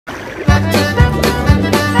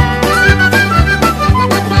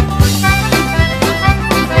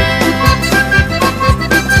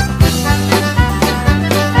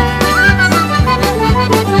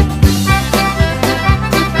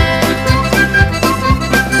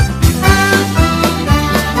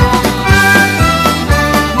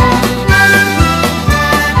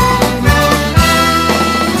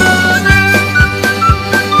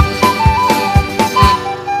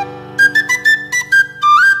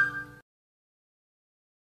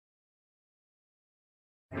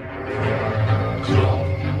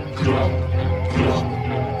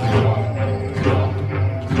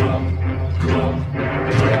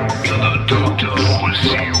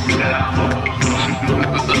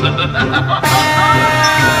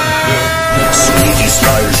Sneaky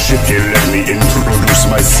style shifty, let me introduce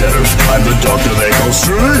myself. I'm the doctor they call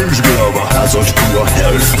Strangeglove, a hazard to your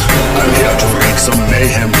health. I'm here to wreak some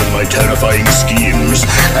mayhem with my terrifying schemes,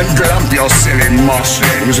 and dump your silly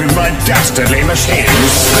moshlings with my dastardly machines.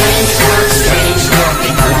 Strangeglove, Strangeglove,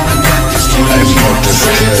 they call him Dr. Strange. I'm Dr.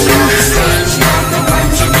 Strange. Strangeglove, the one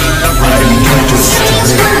to be a I'm Dr.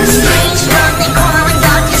 Strangeglove, Strange. Strangeglove, they call him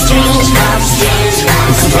Dr. Strangeglove.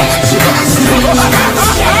 Strangeglove,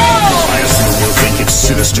 I assume you think it's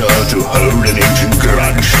sinister to hold an ancient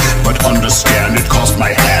grudge, but understand it cost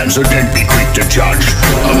my hand, so don't be quick to judge.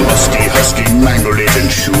 A musty husky mangled it and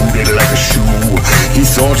chewed it like a shoe. He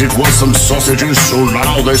thought it was some sausages, so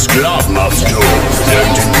now this glove must do.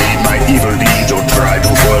 Don't impede my evil deeds or try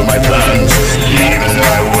to foil my plans. Even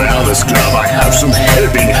though I wear this glove, I have some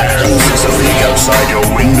helping hands. So peek outside your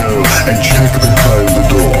window and check behind the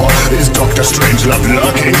door. Is Dr. Strangelove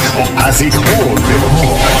lurking, or has he called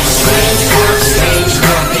before? Strangeglove,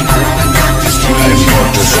 Strangeglove, they call him Dr. Strange. I'm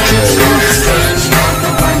Dr. Strange. Strangeglove,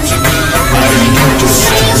 the one to be a I'm Dr.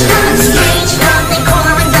 Strangeglove, Strange. Strangeglove, they call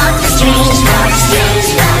him Dr. Strangeglove.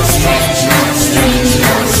 Strangeglove, Strangeglove,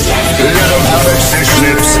 Strangeglove, Strangeglove. Let him have it, fish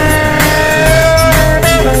lips.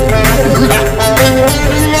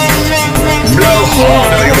 Blow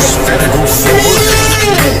harder, you spherical fool.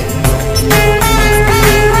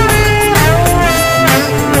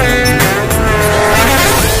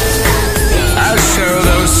 I'll show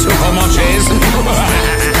those supermoches.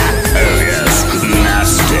 Oh yes,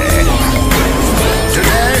 nasty.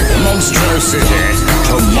 Today, monstrosity.